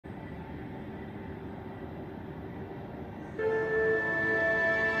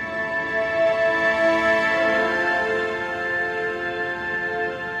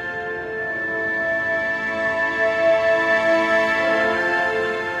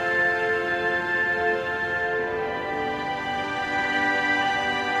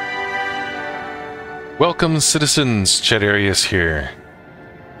Welcome, citizens. Chet Arias here,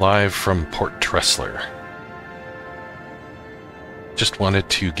 live from Port Tressler. Just wanted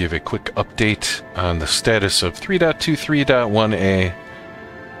to give a quick update on the status of 3.23.1a.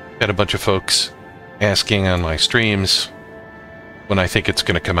 Got a bunch of folks asking on my streams when I think it's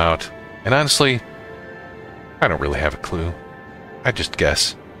going to come out, and honestly, I don't really have a clue. I just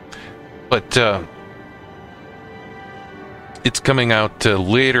guess. But it's coming out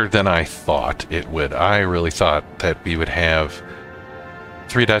later than I thought it would. I really thought that we would have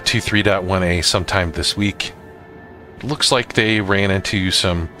 3.23.1a sometime this week. It looks like they ran into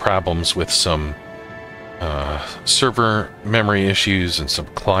some problems with some server memory issues and some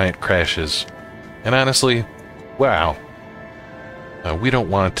client crashes. And honestly, wow. We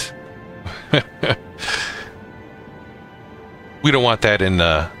don't want we don't want that in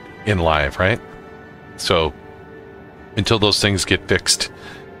live, right? So until those things get fixed,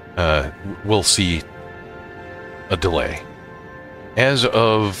 we'll see a delay. As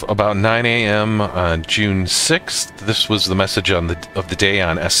of about 9 a.m. on June 6th, this was the message of the day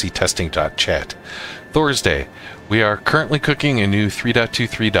on sctesting.chat. Thursday, we are currently cooking a new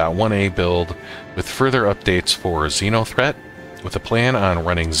 3.23.1a build with further updates for Xenothreat, with a plan on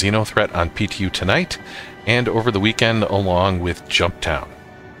running Xenothreat on PTU tonight and over the weekend along with Jumptown.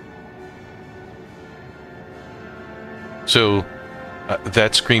 So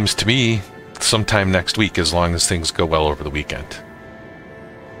that screams to me sometime next week, as long as things go well over the weekend.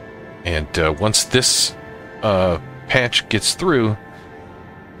 And once this patch gets through,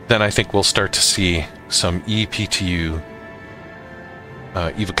 then I think we'll start to see some ePTU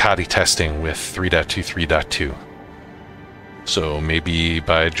Evocati testing with 3.23.2. So maybe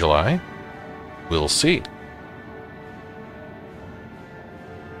by July, we'll see.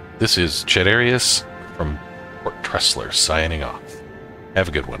 This is Chet Arias from Port Tressler signing off. Have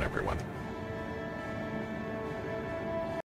a good one, everyone.